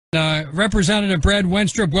Representative Brad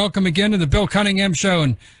Wenstrup, welcome again to the Bill Cunningham Show.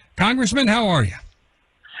 And Congressman, how are you?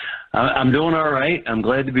 I'm doing all right. I'm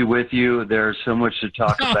glad to be with you. There's so much to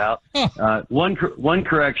talk about. One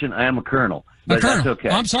correction, I am a colonel. But that's okay.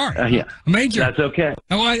 I'm sorry. Yeah. A major. That's okay.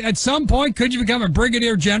 Well, at some point, could you become a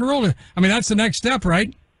brigadier general? I mean, that's the next step,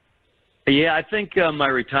 right? Yeah, I think my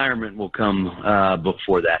retirement will come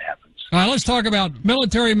before that happens. All right, let's talk about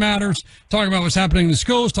military matters, talk about what's happening in the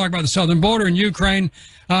schools, talk about the southern border in Ukraine.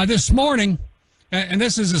 This morning, and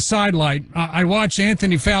this is a sidelight, I watched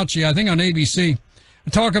Anthony Fauci, I think on ABC,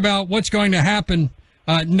 talk about what's going to happen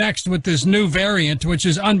next with this new variant, which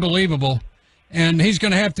is unbelievable. And he's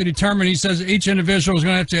going to have to determine, he says each individual is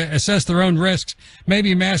going to have to assess their own risks.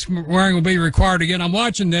 Maybe mask wearing will be required again. I'm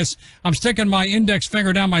watching this. I'm sticking my index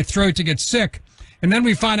finger down my throat to get sick. And then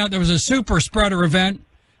we find out there was a super spreader event,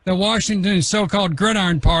 the Washington so-called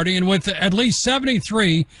Gridiron Party, and with at least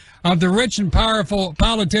 73 of the rich and powerful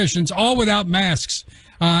politicians, all without masks.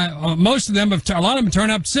 Most of them, a lot of them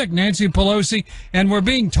turned up sick, Nancy Pelosi, and we're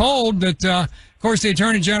being told that, of course, the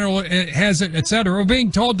Attorney General has it, et cetera. We're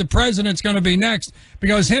being told the president's going to be next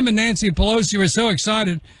because him and Nancy Pelosi were so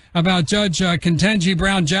excited about Judge Ketanji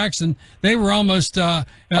Brown Jackson. They were almost,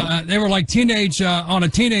 they were like on a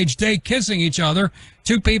teenage date kissing each other.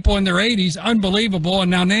 Two people in their 80s, unbelievable. And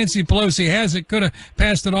now Nancy Pelosi has it, could have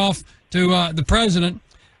passed it off to the president.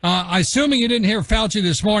 Assuming you didn't hear Fauci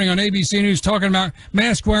this morning on ABC News talking about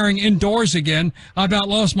mask wearing indoors again, I about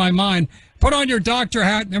lost my mind. Put on your doctor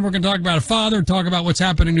hat, and then we're going to talk about a father, talk about what's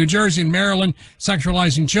happening in New Jersey and Maryland,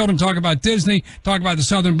 sexualizing children, talk about Disney, talk about the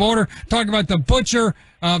southern border, talk about the butcher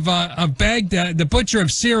of Baghdad. The butcher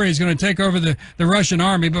of Syria is going to take over the Russian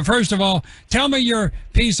army. But first of all, tell me your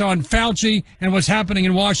piece on Fauci and what's happening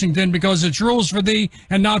in Washington, because it's rules for thee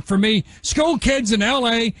and not for me. School kids in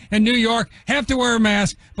L.A. and New York have to wear a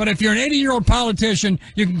mask, but if you're an 80-year-old politician,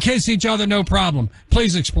 you can kiss each other, no problem.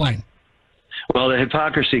 Please explain. Well, the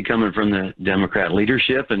hypocrisy coming from the Democrat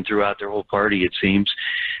leadership and throughout their whole party, it seems,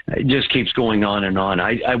 it just keeps going on and on.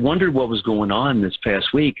 I wondered what was going on this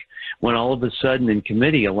past week when all of a sudden in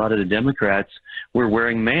committee, a lot of the Democrats were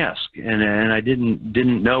wearing masks. And I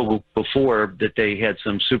didn't know before that they had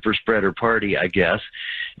some super spreader party, I guess.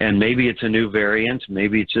 And maybe it's a new variant.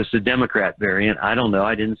 Maybe it's just a Democrat variant. I don't know.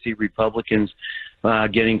 I didn't see Republicans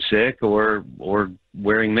getting sick or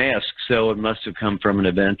wearing masks, so it must have come from an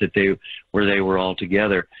event where they were all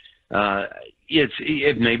together.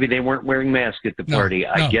 Maybe they weren't wearing masks at the party.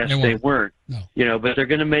 I guess they weren't. No. But they're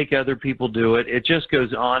going to make other people do it. It just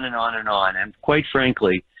goes on and on and on. And quite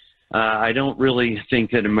frankly, I don't really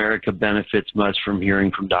think that America benefits much from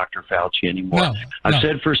hearing from Dr. Fauci anymore. I've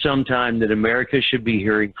said for some time that America should be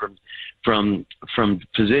hearing from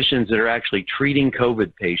physicians that are actually treating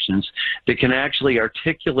COVID patients that can actually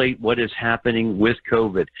articulate what is happening with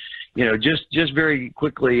COVID. Just very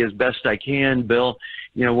quickly, as best I can, Bill,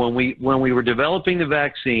 when we were developing the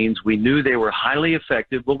vaccines, we knew they were highly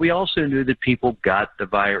effective, but we also knew that people got the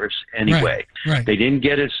virus anyway. Right. They didn't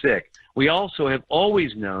get as sick. We also have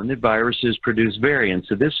always known that viruses produce variants,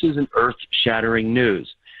 so this isn't earth-shattering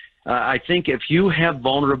news. I think if you have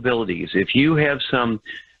vulnerabilities, if you have some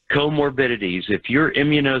comorbidities, if you're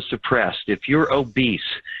immunosuppressed, if you're obese,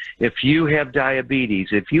 if you have diabetes,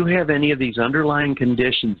 if you have any of these underlying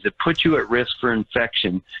conditions that put you at risk for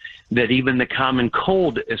infection, that even the common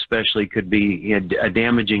cold especially could be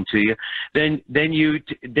damaging to you, then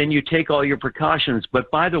you take all your precautions.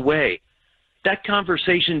 But by the way, that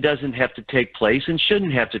conversation doesn't have to take place and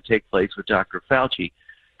shouldn't have to take place with Dr. Fauci.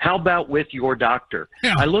 How about with your doctor?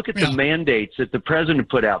 Yeah, I look at the mandates that the president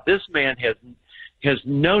put out. This man has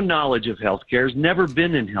no knowledge of healthcare, has never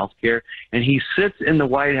been in healthcare, and he sits in the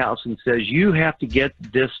White House and says, you have to get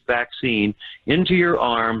this vaccine into your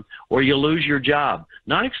arm or you lose your job.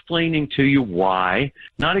 Not explaining to you why,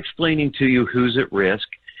 not explaining to you who's at risk.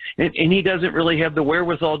 And he doesn't really have the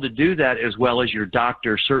wherewithal to do that as well as your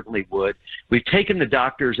doctor certainly would. We've taken the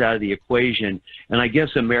doctors out of the equation, and I guess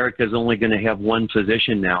America is only going to have one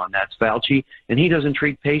physician now, and that's Fauci, and he doesn't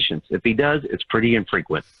treat patients. If he does, it's pretty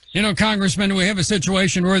infrequent. Congressman, we have a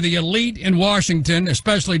situation where the elite in Washington,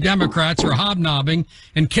 especially Democrats, are hobnobbing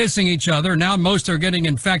and kissing each other. Now most are getting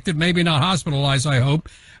infected, maybe not hospitalized, I hope.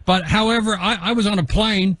 But however, I was on a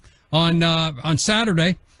plane on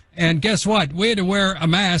Saturday, and guess what? We had to wear a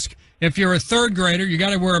mask. If you're a third grader, you got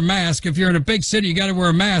to wear a mask. If you're in a big city, you got to wear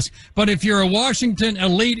a mask. But if you're a Washington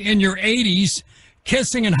elite in your 80s,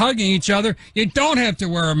 kissing and hugging each other. You don't have to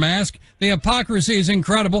wear a mask. The hypocrisy is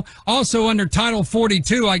incredible. Also, under Title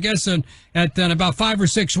 42, I guess in about 5 or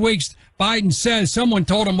 6 weeks, Biden says someone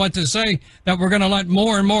told him what to say, that we're going to let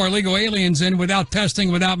more and more illegal aliens in without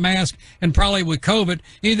testing, without mask, and probably with COVID.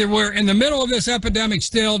 Either we're in the middle of this epidemic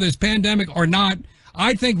still, this pandemic, or not.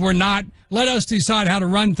 I think we're not. Let us decide how to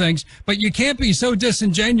run things. But you can't be so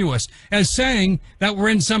disingenuous as saying that we're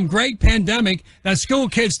in some great pandemic, that school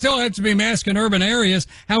kids still have to be masked in urban areas.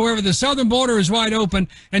 However, the southern border is wide open,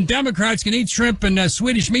 and Democrats can eat shrimp and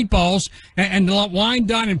Swedish meatballs and wine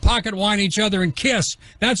down and pocket wine each other and kiss.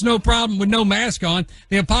 That's no problem with no mask on.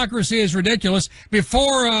 The hypocrisy is ridiculous.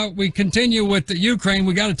 Before we continue with the Ukraine,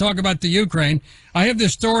 we got to talk about the Ukraine. I have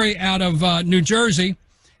this story out of New Jersey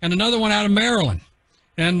and another one out of Maryland.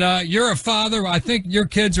 And you're a father, I think your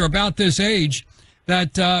kids are about this age,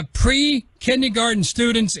 that pre-kindergarten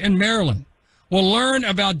students in Maryland will learn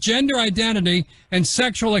about gender identity and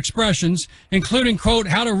sexual expressions, including, quote,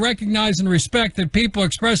 how to recognize and respect that people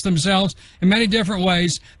express themselves in many different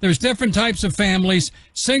ways. There's different types of families,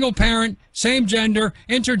 single parent, same gender,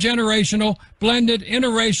 intergenerational, blended,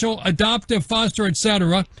 interracial, adoptive, foster,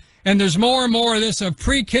 etc. And there's more and more of this of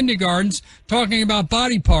pre-kindergartens talking about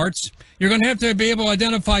body parts. You're going to have to be able to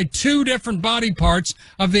identify 2 different body parts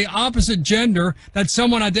of the opposite gender that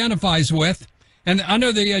someone identifies with. And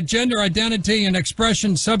under the gender identity and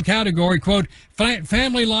expression subcategory, quote,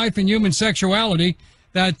 family life and human sexuality,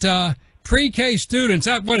 that pre-K students,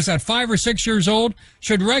 what is that, 5 or 6 years old,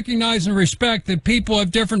 should recognize and respect that people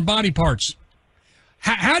have different body parts.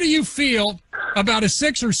 How do you feel about a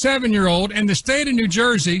 6 or 7-year-old in the state of New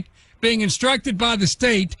Jersey being instructed by the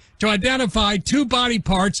state to identify 2 body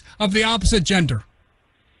parts of the opposite gender?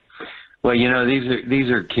 Well, you know, these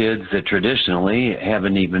are kids that traditionally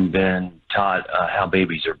haven't even been taught how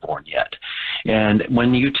babies are born yet. And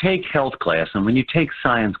when you take health class and when you take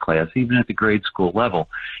science class, even at the grade school level,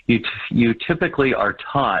 you typically are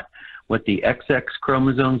taught what the XX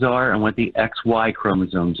chromosomes are and what the XY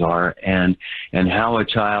chromosomes are, and how a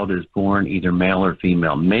child is born, either male or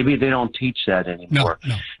female. Maybe they don't teach that anymore.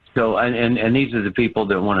 No. So, and these are the people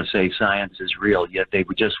that want to say science is real, yet they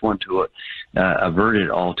would just want to avert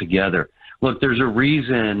it altogether. Look, there's a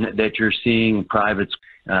reason that you're seeing privates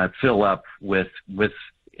fill up with,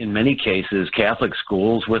 in many cases, Catholic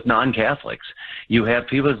schools with non-Catholics. You have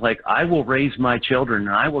people that's like, I will raise my children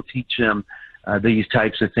and I will teach them these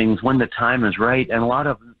types of things when the time is right. And a lot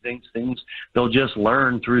of things they'll just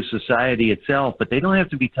learn through society itself, but they don't have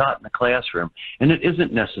to be taught in the classroom. And it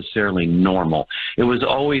isn't necessarily normal. It was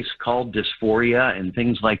always called dysphoria and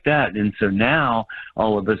things like that. And so now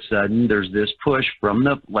all of a sudden there's this push from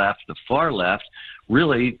the left, the far left,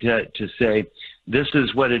 really to say, this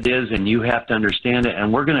is what it is and you have to understand it,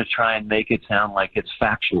 and we're going to try and make it sound like it's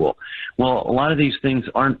factual. Well, a lot of these things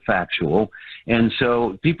aren't factual, and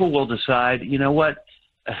so people will decide, you know what,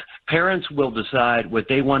 parents will decide what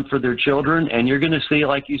they want for their children, and you're going to see,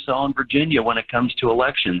 like you saw in Virginia when it comes to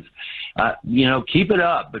elections, you know, keep it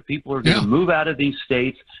up, but people are going to move out of these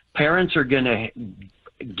states. Parents are going to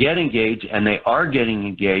get engaged, and they are getting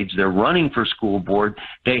engaged. They're running for school board.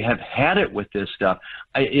 They have had it with this stuff.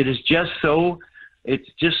 It's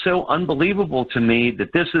just so unbelievable to me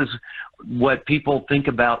that this is what people think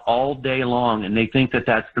about all day long, and they think that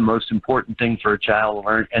that's the most important thing for a child to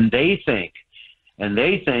learn. And they think, and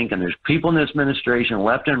there's people in this administration,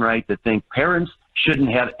 left and right, that think parents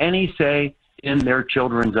shouldn't have any say in their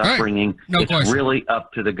children's upbringing. No it's question. Really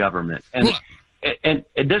up to the government. And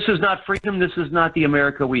this is not freedom. This is not the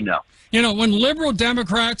America we know. You know, when liberal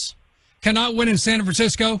Democrats cannot win in San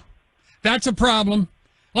Francisco, that's a problem.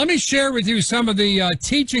 Let me share with you some of the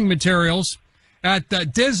teaching materials at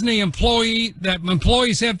Disney that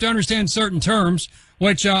employees have to understand certain terms,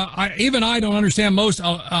 which even I don't understand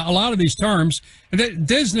a lot of these terms.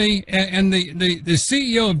 Disney and the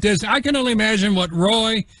CEO of Disney, I can only imagine what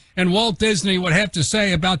Roy and Walt Disney would have to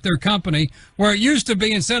say about their company, where it used to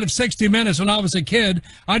be, instead of 60 Minutes when I was a kid,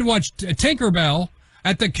 I'd watch Tinkerbell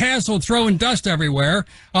at the castle throwing dust everywhere.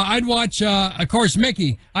 I'd watch, of course,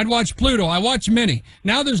 Mickey. I'd watch Pluto. I watch Minnie.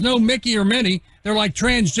 Now there's no Mickey or Minnie. They're like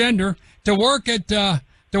transgender. To work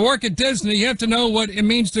at Disney, you have to know what it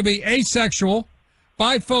means to be asexual,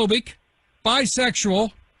 biphobic,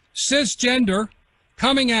 bisexual, cisgender,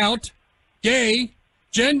 coming out, gay,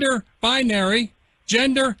 gender binary,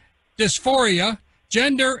 gender dysphoria,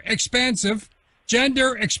 gender expansive,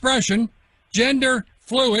 gender expression, gender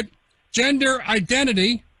fluid, gender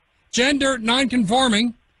identity, gender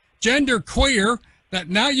nonconforming, gender queer, that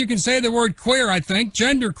now you can say the word queer, I think,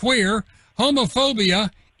 gender queer,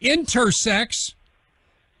 homophobia, intersex,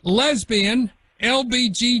 lesbian,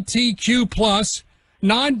 LGBTQ+,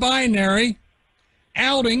 non-binary,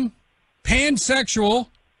 outing, pansexual,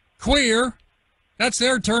 queer, that's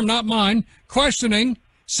their term, not mine, questioning,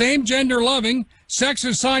 same-gender loving, sex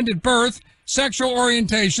assigned at birth, sexual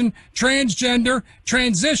orientation, transgender,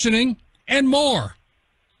 transitioning, and more.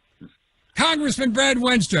 Congressman Brad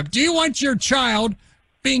Wenstrup, do you want your child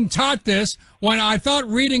being taught this when I thought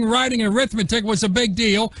reading, writing, and arithmetic was a big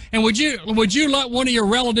deal? And would you let one of your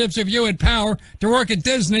relatives, if you had power, to work at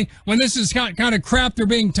Disney when this is kind of crap they're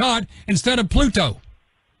being taught instead of Pluto?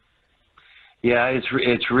 Yeah,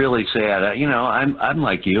 it's really sad. You know, I'm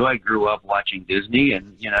like you. I grew up watching Disney,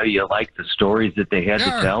 and you know, you like the stories that they had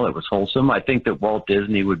to tell. It was wholesome. I think that Walt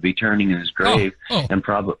Disney would be turning in his grave, and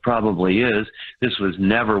probably is. This was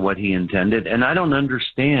never what he intended, and I don't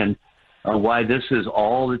understand why this is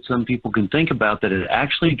all that some people can think about, that it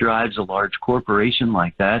actually drives a large corporation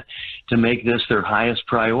like that to make this their highest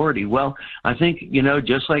priority. Well, I think, you know,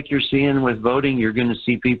 just like you're seeing with voting, you're going to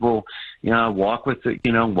see people, you know, walk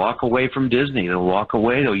away from Disney. They'll walk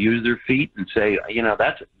away, they'll use their feet and say, you know,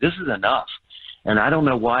 this is enough. And I don't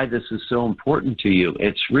know why this is so important to you.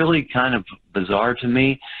 It's really kind of bizarre to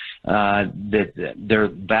me that their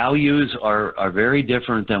values are very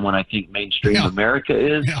different than what I think mainstream America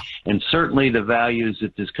is, and certainly the values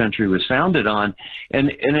that this country was founded on.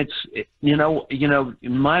 And it's, you know,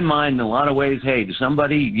 in my mind, in a lot of ways, hey,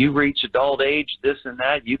 you reach adult age, this and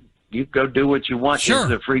that, you go do what you want. Sure. This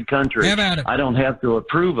is a free country. Have at it. I don't have to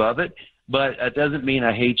approve of it. But it doesn't mean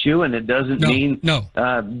I hate you, and it doesn't mean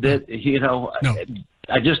that, you know,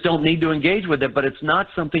 I just don't need to engage with it. But it's not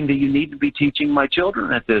something that you need to be teaching my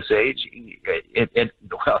children at this age.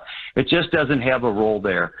 It just doesn't have a role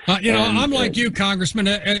there. You know, I'm like you, Congressman.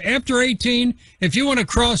 After 18, if you want to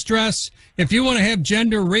cross-dress, if you want to have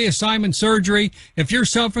gender reassignment surgery, if you're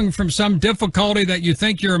suffering from some difficulty that you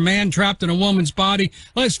think you're a man trapped in a woman's body,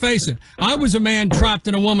 let's face it, I was a man trapped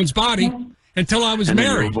in a woman's body until I was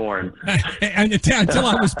married. Born. And until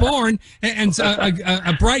I was born. And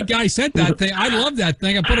a bright guy sent that thing. I love that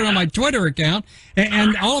thing. I put it on my Twitter account.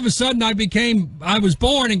 And all of a sudden I was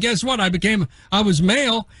born, and guess what? I was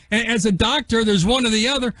male. And as a doctor, there's one or the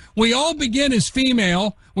other. We all begin as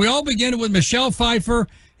female. We all begin with Michelle Pfeiffer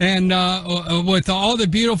and with all the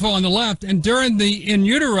beautiful on the left. And during the in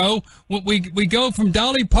utero, we go from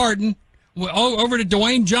Dolly Parton over to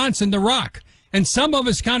Dwayne Johnson, The Rock. And some of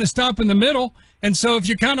us kind of stop in the middle. And so if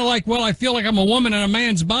you're kind of like, well, I feel like I'm a woman in a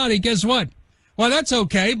man's body, guess what? Well, that's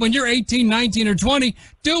okay. When you're 18, 19, or 20,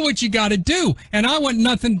 do what you got to do. And I want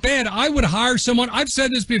nothing bad. I would hire someone. I've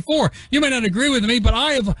said this before. You may not agree with me, but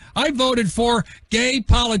I voted for gay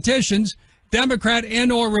politicians, Democrat and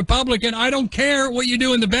or Republican. I don't care what you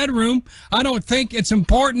do in the bedroom. I don't think it's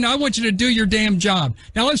important. I want you to do your damn job.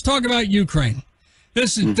 Now let's talk about Ukraine.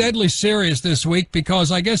 This is deadly serious this week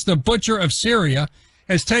because I guess the butcher of Syria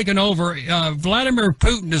has taken over. Vladimir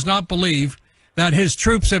Putin does not believe that his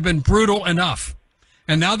troops have been brutal enough.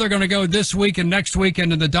 And now they're going to go this week and next week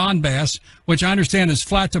into the Donbass, which I understand is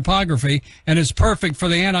flat topography and is perfect for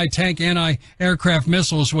the anti-tank, anti-aircraft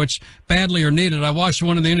missiles, which badly are needed. I watched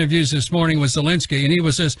one of the interviews this morning with Zelensky, and he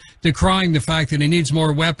was just decrying the fact that he needs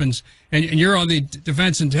more weapons. And you're on the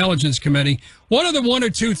Defense Intelligence Committee. What are the one or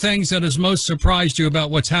two things that has most surprised you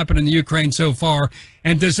about what's happened in the Ukraine so far?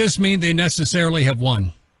 And does this mean they necessarily have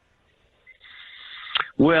won?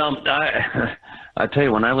 Well, I tell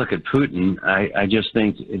you, when I look at Putin, I just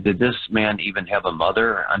think, did this man even have a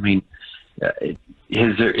mother? I mean,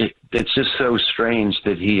 it's just so strange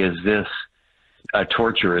that he is this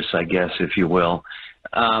torturous, I guess, if you will.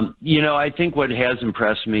 You know, I think what has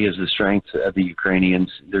impressed me is the strength of the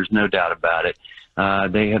Ukrainians. There's no doubt about it.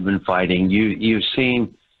 They have been fighting. You've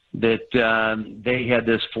seen that they had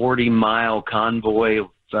this 40-mile convoy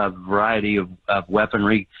of variety of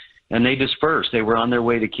weaponry, and they dispersed. They were on their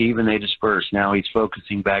way to Kyiv, and they dispersed. Now he's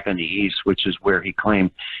focusing back on the east, which is where he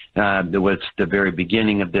claimed was the very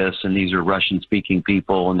beginning of this, and these are Russian-speaking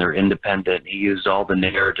people, and they're independent. He used all the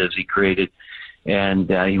narratives he created, and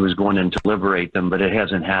he was going in to liberate them, but it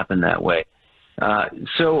hasn't happened that way.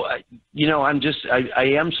 So, you know, I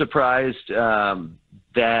am surprised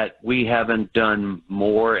that we haven't done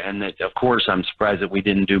more, and that, of course, I'm surprised that we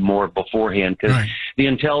didn't do more beforehand, because the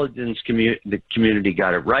intelligence community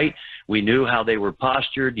got it right. We knew how they were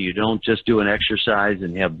postured. You don't just do an exercise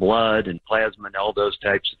and have blood and plasma and all those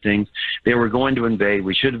types of things. They were going to invade.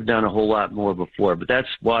 We should have done a whole lot more before, but that's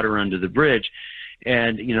water under the bridge.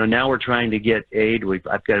 And, you know, now we're trying to get aid.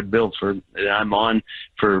 I've got a bill I'm on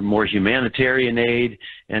for more humanitarian aid,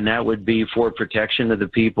 and that would be for protection of the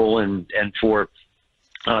people and for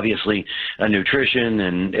obviously a nutrition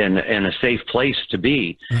and a safe place to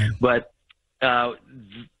be. But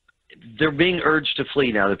they're being urged to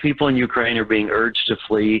flee now. The people in Ukraine are being urged to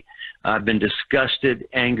flee. I've been disgusted,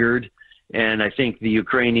 angered, and I think the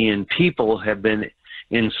Ukrainian people have been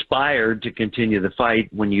inspired to continue the fight.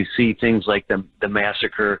 When you see things like the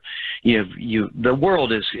massacre, the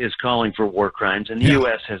world is calling for war crimes, and the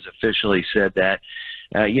U.S. has officially said that.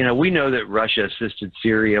 We know that Russia assisted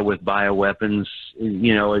Syria with bioweapons.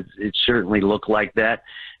 It certainly looked like that.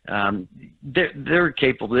 They're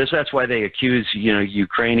capable of this. That's why they accuse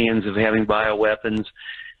Ukrainians of having bioweapons.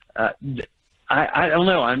 I don't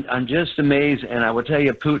know. I'm just amazed, and I will tell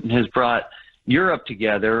you, Putin has brought Europe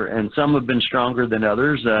together, and some have been stronger than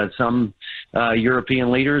others. Some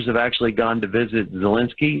European leaders have actually gone to visit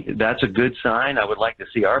Zelensky. That's a good sign. I would like to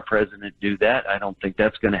see our president do that. I don't think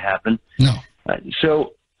that's going to happen. No.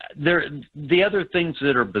 So the other things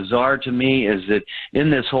that are bizarre to me is that in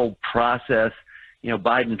this whole process,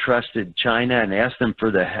 Biden trusted China and asked them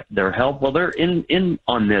for their help. Well, they're in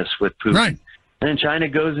on this with Putin. Right. And then China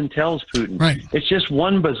goes and tells Putin. Right. It's just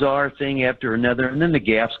one bizarre thing after another. And then the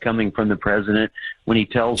gaffes coming from the president when he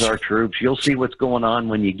tells our troops. You'll see what's going on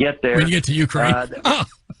when you get there. When you get to Ukraine.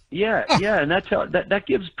 Yeah. And that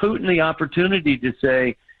gives Putin the opportunity to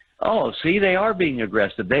say, oh, see, they are being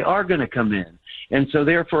aggressive. They are going to come in. And so,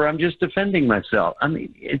 therefore, I'm just defending myself. I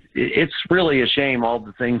mean, it's really a shame, all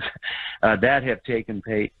the things that have taken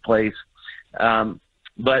place.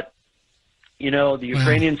 But, the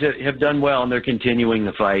Ukrainians have done well, and they're continuing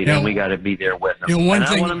the fight, and we got to be there with them. And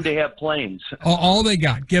I want them to have planes. All they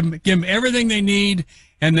got. Give them everything they need,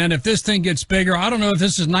 and then if this thing gets bigger, I don't know if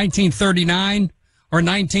this is 1939 or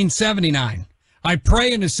 1979. I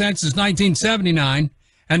pray, in a sense, it's 1979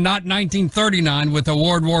 and not 1939 with the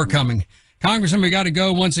World War coming. Congressman, we got to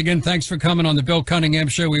go. Once again, thanks for coming on the Bill Cunningham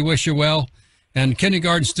Show. We wish you well. And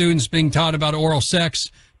kindergarten students being taught about oral sex,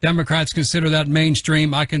 Democrats consider that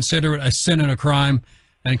mainstream. I consider it a sin and a crime.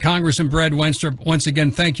 And Congressman Brad Wenstrup, once again,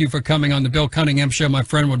 thank you for coming on the Bill Cunningham Show. My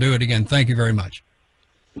friend will do it again. Thank you very much.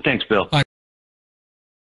 Thanks, Bill.